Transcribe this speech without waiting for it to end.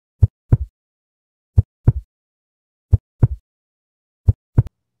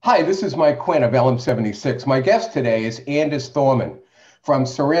Hi, this is Mike Quinn of LM76. My guest today is Anders Thorman from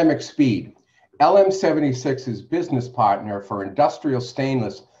CeramicSpeed, LM76's business partner for industrial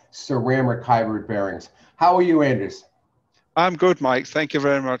stainless ceramic hybrid bearings. How are you, Anders? I'm good, Mike. Thank you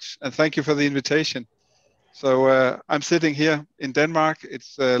very much. And thank you for the invitation. I'm sitting here in Denmark.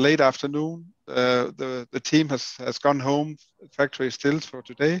 It's late afternoon. The team has gone home. The factory is still for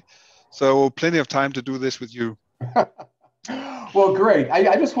today. So plenty of time to do this with you. Well, great.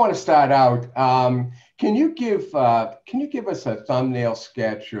 I just want to start out. Can you give us a thumbnail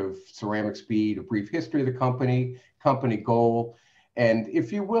sketch of CeramicSpeed, a brief history of the company goal, and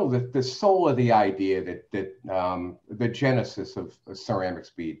if you will, the soul of the idea that the genesis of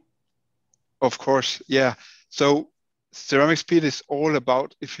CeramicSpeed? Of course, yeah. So CeramicSpeed is all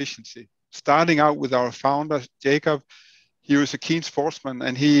about efficiency. Starting out with our founder, Jacob. He was a keen sportsman,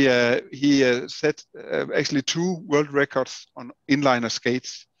 and he set actually two world records on inliner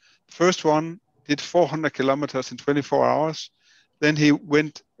skates. First one did 400 kilometers in 24 hours. Then he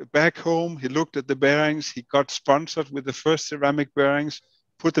went back home. He looked at the bearings. He got sponsored with the first ceramic bearings,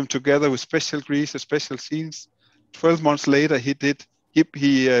 put them together with special grease, special seals. 12 months later, he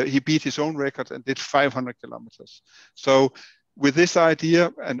beat his own record and did 500 kilometers. So with this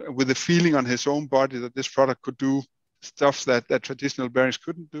idea and with the feeling on his own body that this product could do stuff that traditional bearings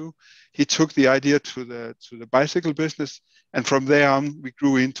couldn't do, he took the idea to the bicycle business, and from there on we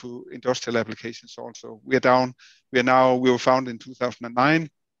grew into industrial applications also. We were founded in 2009.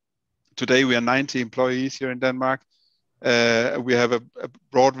 Today we are 90 employees here in Denmark. We have a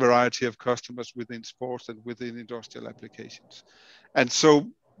broad variety of customers within sports and within industrial applications. And so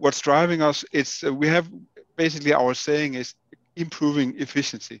what's driving us is we have basically, our saying is improving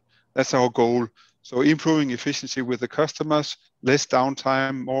efficiency. That's our goal. So improving efficiency with the customers, less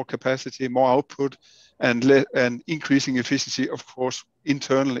downtime, more capacity, more output, and increasing efficiency, of course,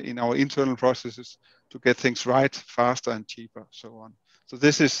 internally in our internal processes to get things right, faster and cheaper, so on. So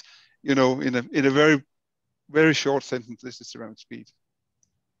this is, in a very, very short sentence, this is CeramicSpeed.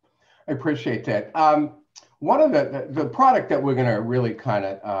 I appreciate that. One of the product that we're going to really kind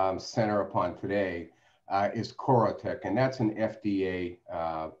of center upon today is Corotech, and that's an FDA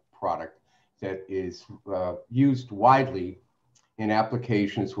product that is used widely in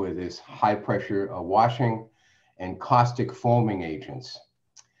applications where there's high pressure washing and caustic foaming agents.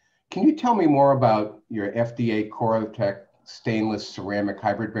 Can you tell me more about your FDA Corotech stainless ceramic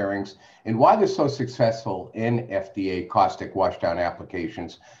hybrid bearings and why they're so successful in FDA caustic washdown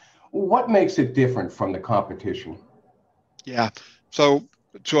applications? What makes it different from the competition? Yeah, so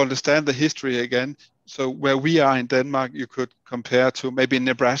to understand the history again, so where we are in Denmark, you could compare to maybe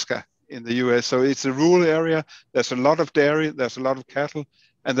Nebraska in the US. So it's a rural area. There's a lot of dairy, there's a lot of cattle,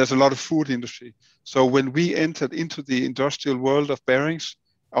 and there's a lot of food industry. So when we entered into the industrial world of bearings,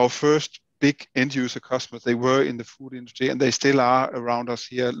 our first big end user customers, they were in the food industry, and they still are around us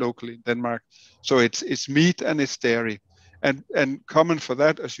here locally in Denmark. So it's meat and it's dairy. And common for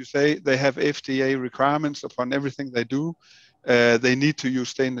that, as you say, they have FDA requirements upon everything they do. They need to use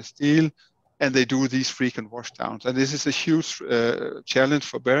stainless steel, and they do these frequent washdowns. And this is a huge challenge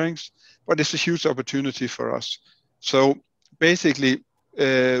for bearings, but it's a huge opportunity for us. So basically,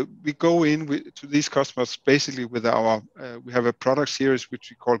 we go in to these customers basically with we have a product series which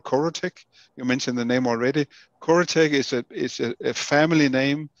we call Corotech. You mentioned the name already. Corotech is a family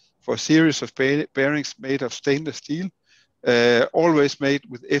name for a series of bearings made of stainless steel, always made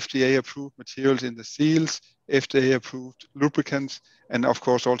with FDA-approved materials in the seals, FDA-approved lubricants, and of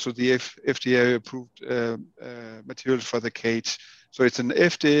course also the FDA-approved materials for the cage. So it's an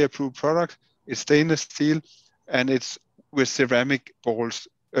FDA-approved product. It's stainless steel, and it's with ceramic balls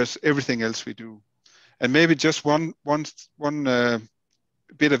as everything else we do. And maybe just one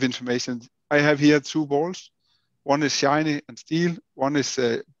bit of information. I have here two balls. One is shiny and steel. One is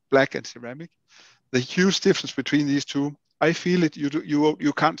black and ceramic. The huge difference between these two, I feel it.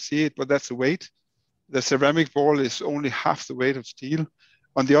 You can't see it, but that's the weight. The ceramic ball is only half the weight of steel.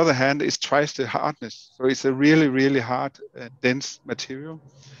 On the other hand, it's twice the hardness. So it's a really, really hard, dense material.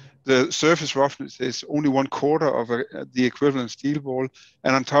 The surface roughness is only 1/4 of the equivalent steel ball.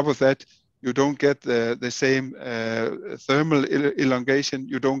 And on top of that, you don't get the same thermal elongation.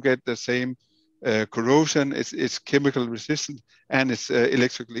 You don't get the same corrosion. It's chemical resistant, and it's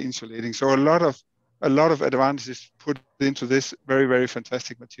electrically insulating. So a lot of advantages put into this very, very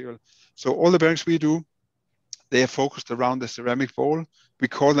fantastic material. So all the bearings we do, they are focused around the ceramic ball. We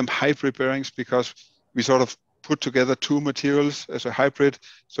call them hybrid bearings because we sort of put together two materials as a hybrid.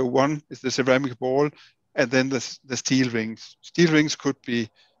 So one is the ceramic ball, and then the steel rings. Steel rings could be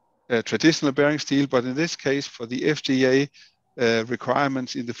traditional bearing steel, but in this case, for the FDA,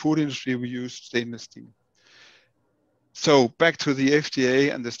 requirements in the food industry, we use stainless steel. So back to the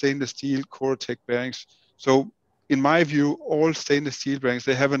FDA and the stainless steel Corotech bearings. So in my view, all stainless steel bearings,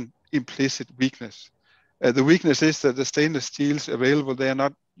 they have an implicit weakness. The weakness is that the stainless steels available, they are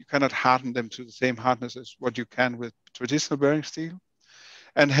not, you cannot harden them to the same hardness as what you can with traditional bearing steel.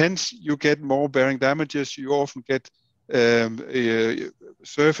 And hence you get more bearing damages. You often get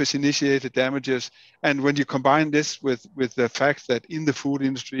surface initiated damages. And when you combine this with the fact that in the food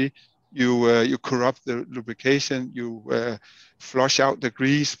industry, you corrupt the lubrication, you flush out the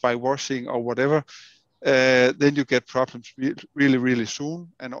grease by washing or whatever, then you get problems really, really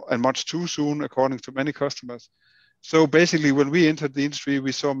soon and much too soon, according to many customers. So basically, when we entered the industry,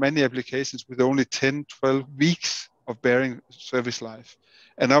 we saw many applications with only 10, 12 weeks of bearing service life.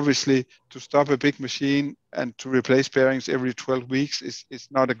 And obviously, to stop a big machine and to replace bearings every 12 weeks is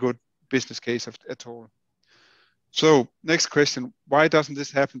not a good business case at all. So next question, why doesn't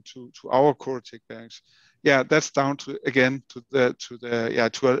this happen to our Corotech bearings? Yeah, that's down to, again,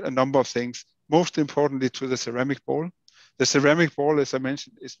 to a number of things. Most importantly, to the ceramic ball. The ceramic ball, as I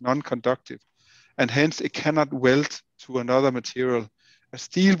mentioned, is non-conductive, and hence it cannot weld to another material. A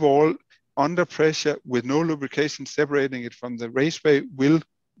steel ball under pressure with no lubrication separating it from the raceway will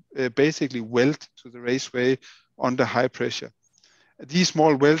basically weld to the raceway under high pressure. These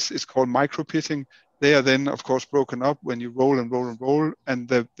small welds is called micro-pitting. They are then, of course, broken up when you roll and roll and roll, and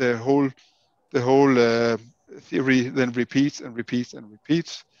the whole theory then repeats and repeats and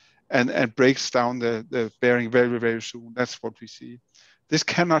repeats, and breaks down the bearing very, very soon. That's what we see. This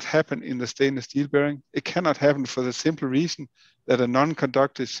cannot happen in the stainless steel bearing. It cannot happen for the simple reason that a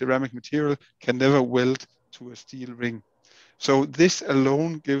non-conductive ceramic material can never weld to a steel ring. So this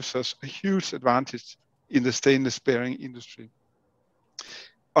alone gives us a huge advantage in the stainless bearing industry.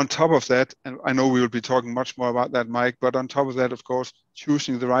 On top of that, and I know we will be talking much more about that, Mike, but on top of that, of course,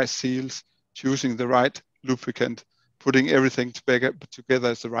 choosing the right seals, choosing the right lubricant, putting everything together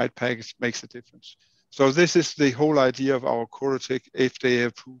as the right package makes a difference. So this is the whole idea of our Corotech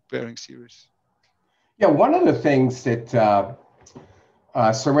FDA-approved bearing series. Yeah, one of the things that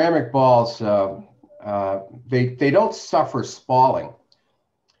ceramic balls, they don't suffer spalling.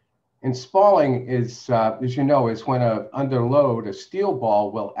 And spalling is, as you know, is when under load, a steel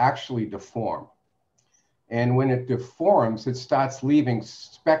ball will actually deform. And when it deforms, it starts leaving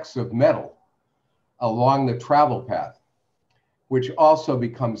specks of metal along the travel path, which also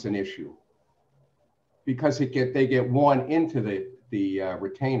becomes an issue because they get worn into the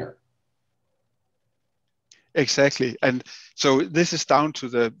retainer. Exactly, and so this is down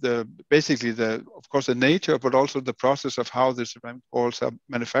to basically of course the nature, but also the process of how the ceramic balls are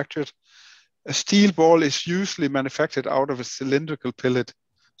manufactured. A steel ball is usually manufactured out of a cylindrical pellet.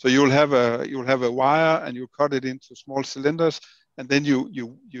 So you'll have a wire and you cut it into small cylinders, and then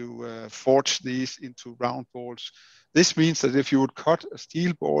you forge these into round balls. This means that if you would cut a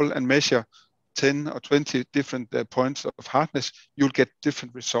steel ball and measure 10 or 20 different points of hardness, you'll get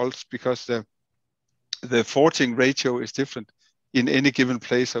different results because the forging ratio is different in any given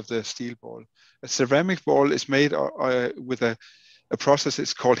place of the steel ball. A ceramic ball is made with a process.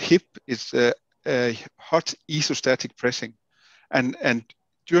 It's called HIP. It's hot isostatic pressing, and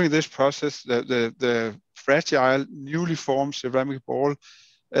during this process, the fragile, newly formed ceramic ball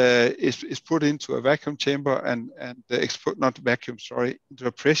is put into a vacuum chamber into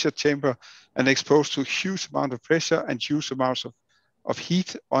a pressure chamber and exposed to a huge amount of pressure and huge amounts of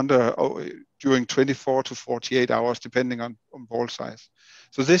heat during 24 to 48 hours, depending on ball size.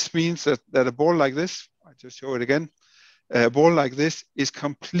 So this means that a ball like this, I just show it again, a ball like this is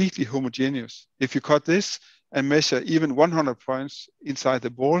completely homogeneous. If you cut this and measure even 100 points inside the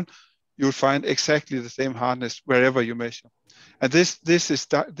ball, you'll find exactly the same hardness wherever you measure. And this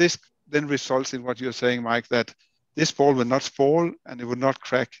then results in what you're saying, Mike, that this ball will not fall and it will not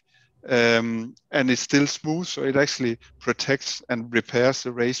crack. And it's still smooth, so it actually protects and repairs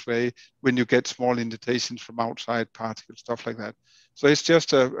the raceway when you get small indentations from outside particles, stuff like that. So it's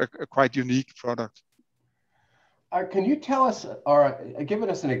just a quite unique product. Can you tell us, or give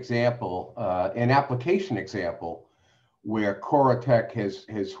us an example, an application example, where Corotech has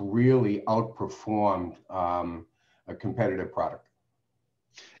really outperformed a competitive product?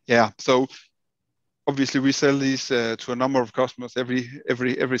 Yeah, so obviously we sell these to a number of customers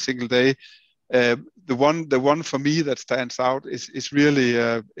every single day. The one for me that stands out is really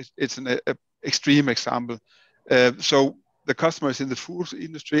it's an extreme example. So the customers in the food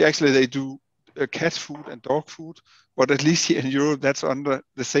industry, actually they do cat food and dog food, but at least here in Europe that's under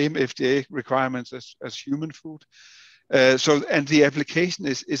the same FDA requirements as human food. And the application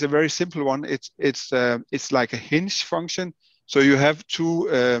is a very simple one. It's like a hinge function. So you have two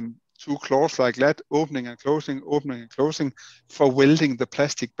claws like that, opening and closing for welding the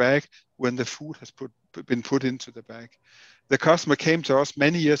plastic bag when the food has been put into the bag. The customer came to us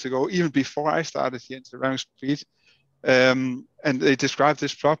many years ago, even before I started here in CeramicSpeed, and they described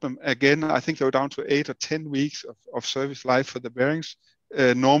this problem. Again, I think they were down to 8 or 10 weeks of service life for the bearings,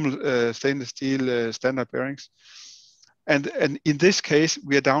 normal stainless steel standard bearings. And in this case,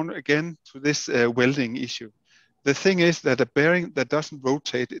 we are down again to this welding issue. The thing is that a bearing that doesn't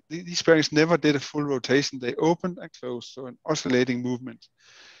rotate, these bearings never did a full rotation. They opened and closed, so an oscillating movement.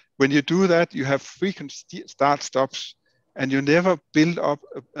 When you do that, you have frequent start-stops, and you never build up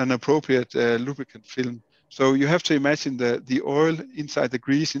an appropriate lubricant film. So you have to imagine the oil inside the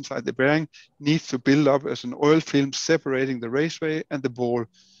grease, inside the bearing, needs to build up as an oil film separating the raceway and the ball.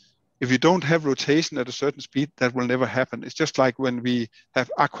 If you don't have rotation at a certain speed, that will never happen. It's just like when we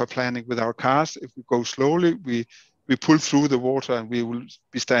have aquaplaning with our cars. If we go slowly, we pull through the water and we will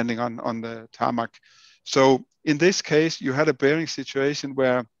be standing on the tarmac. So in this case, you had a bearing situation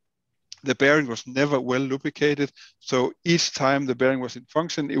where the bearing was never well lubricated. So each time the bearing was in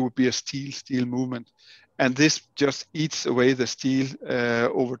function, it would be a steel movement. And this just eats away the steel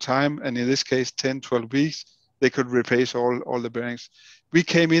over time. And in this case, 10, 12 weeks, they could replace all the bearings. We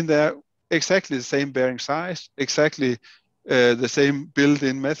came in there exactly the same bearing size, exactly the same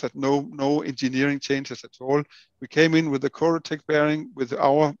built-in method, no engineering changes at all. We came in with the Corotec bearing with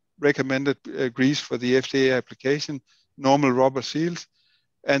our recommended grease for the FDA application, normal rubber seals.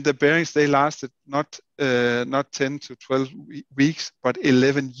 And the bearings, they lasted not 10 to 12 weeks, but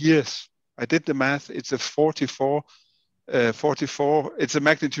 11 years. I did the math. It's a 44. It's a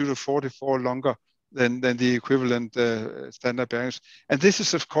magnitude of 44 longer than the equivalent standard bearings. And this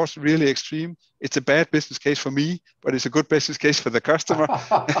is, of course, really extreme. It's a bad business case for me, but it's a good business case for the customer.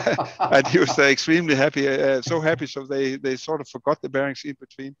 And he was extremely happy, so happy. So they sort of forgot the bearings in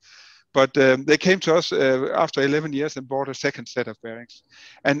between. But they came to us after 11 years and bought a second set of bearings.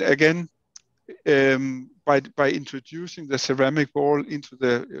 And again, by introducing the ceramic ball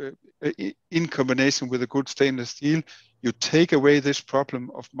into in combination with a good stainless steel, you take away this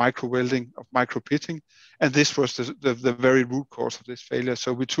problem of micro welding, of micro pitting, and this was the very root cause of this failure.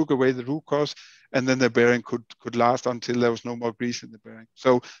 So we took away the root cause, and then the bearing could last until there was no more grease in the bearing.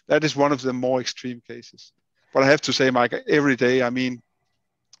 So that is one of the more extreme cases. But I have to say, Mike, every day, I mean,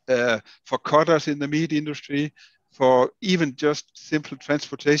 for cutters in the meat industry, for even just simple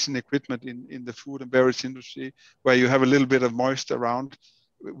transportation equipment in the food and beverage industry, where you have a little bit of moisture around,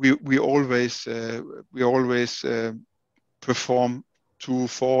 we always perform 2,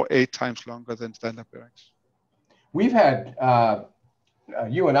 4, 8 times longer than standard bearings. We've had,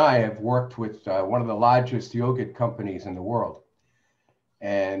 you and I have worked with one of the largest yogurt companies in the world,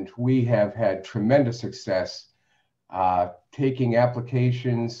 and we have had tremendous success taking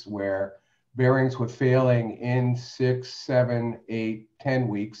applications where bearings were failing in 6, 7, 8, 10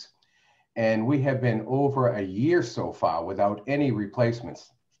 weeks. And we have been over a year so far without any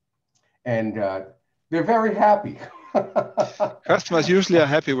replacements. And they're very happy. Customers usually are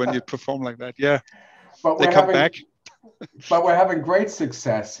happy when you perform like that, yeah. But they come back. But we're having great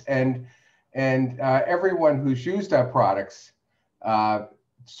success. And everyone who's used our products,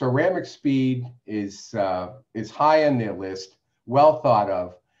 CeramicSpeed is high on their list, well thought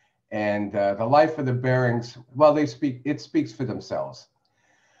of. And the life of the bearings, well, it speaks for themselves.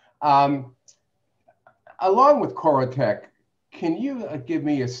 Along with Corotec, can you give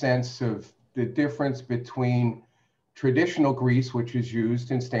me a sense of the difference between traditional grease, which is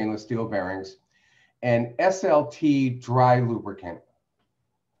used in stainless steel bearings, and SLT dry lubricant?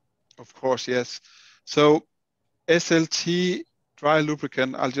 Of course, yes. So SLT dry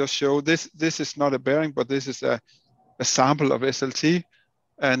lubricant, I'll just show this. This is not a bearing, but this is a sample of SLT.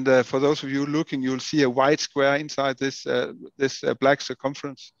 And for those of you looking, you'll see a white square inside this black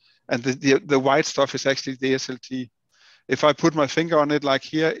circumference. And the white stuff is actually the SLT. If I put my finger on it like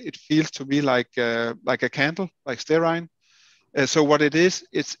here, it feels to me like a candle, like stearine. So what it is,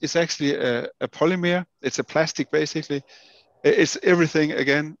 it's actually a polymer. It's a plastic, basically. It's everything,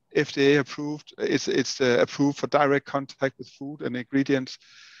 again, FDA approved. It's approved for direct contact with food and ingredients.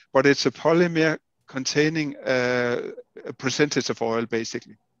 But it's a polymer containing a percentage of oil,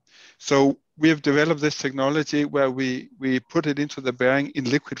 basically. So we have developed this technology where we put it into the bearing in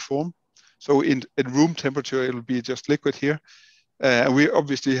liquid form. So at room temperature, it will be just liquid here. And we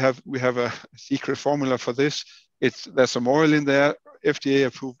obviously have a secret formula for this. There's some oil in there, FDA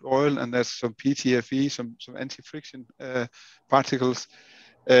approved oil, and there's some PTFE, some anti-friction particles.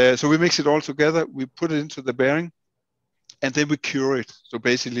 So we mix it all together. We put it into the bearing, and then we cure it. So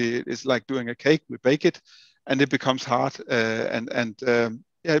basically, it's like doing a cake. We bake it, and it becomes hard, yeah,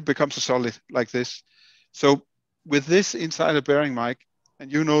 it becomes a solid like this. So with this inside a bearing, Mike,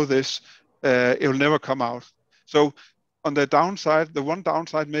 and you know this, it will never come out. So on the downside, the one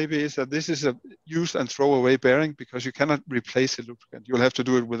downside maybe is that this is a use and throw away bearing, because you cannot replace the lubricant. You'll have to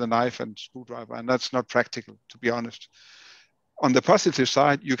do it with a knife and screwdriver, and that's not practical, to be honest. On the positive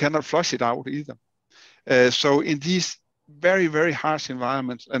side, you cannot flush it out either. So in these very, very harsh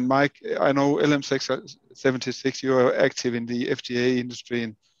environments, and Mike, I know LM76, you are active in the FDA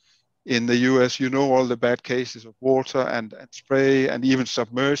industry in the US, you know all the bad cases of water and spray and even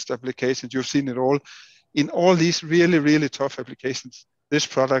submerged applications. You've seen it all. In all these really, really tough applications, this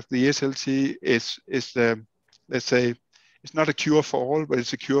product, the SLT, is let's say, it's not a cure for all, but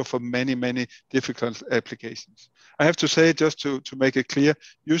it's a cure for many, many difficult applications. I have to say, just to make it clear,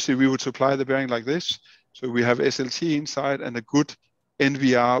 usually we would supply the bearing like this. So we have SLT inside and a good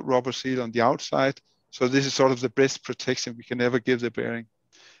NVR rubber seal on the outside. So this is sort of the best protection we can ever give the bearing.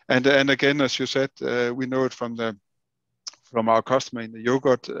 And again, as you said, we know it from our customer in the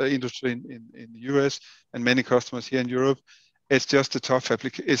yogurt industry in the US and many customers here in Europe. It's just a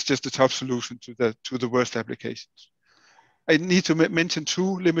tough solution to the worst applications. I need to mention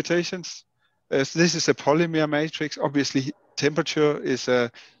two limitations. This is a polymer matrix. Obviously, temperature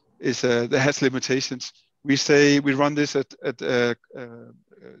has limitations. We run this at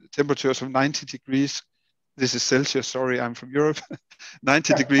temperatures of 90 degrees. This is Celsius. Sorry, I'm from Europe.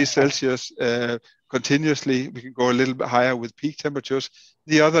 90 degrees Celsius continuously. We can go a little bit higher with peak temperatures.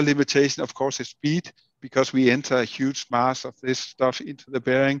 The other limitation, of course, is speed, because we enter a huge mass of this stuff into the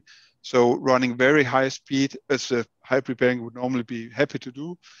bearing. So running very high speed, as a hybrid bearing would normally be happy to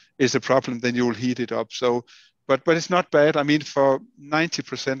do, is a problem. Then you will heat it up. So, but it's not bad. I mean, for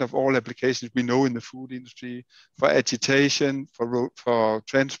 90% of all applications we know in the food industry, for agitation, for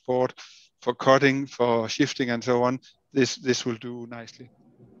transport, for cutting, for shifting, and so on, this will do nicely,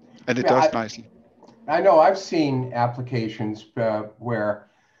 and it does nicely. I know I've seen applications where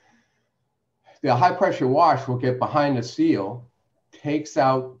the high pressure wash will get behind the seal, takes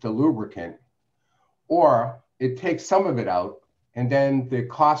out the lubricant, or it takes some of it out, and then the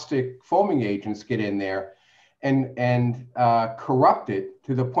caustic foaming agents get in there and corrupt it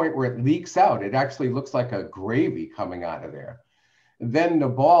to the point where it leaks out. It actually looks like a gravy coming out of there. Then the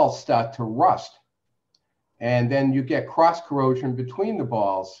balls start to rust, and then you get cross corrosion between the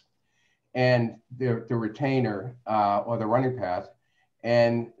balls and the retainer or the running path,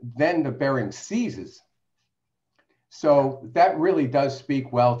 and then the bearing seizes. So that really does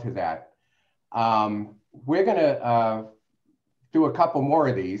speak well to that. We're going to do a couple more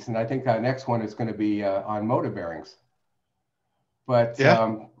of these, and I think our next one is going to be on motor bearings. But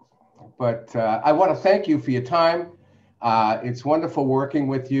yeah. I want to thank you for your time. It's wonderful working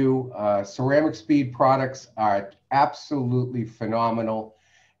with you. CeramicSpeed products are absolutely phenomenal,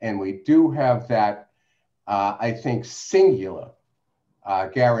 and we do have that, I think, singular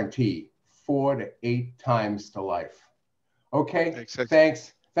guarantee, 4 to 8 times the life. Okay, exactly.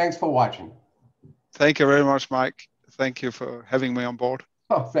 Thanks for watching. Thank you very much, Mike. Thank you for having me on board.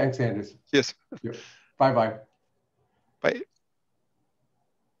 Oh, thanks, Anders. Yes. Bye-bye. Bye.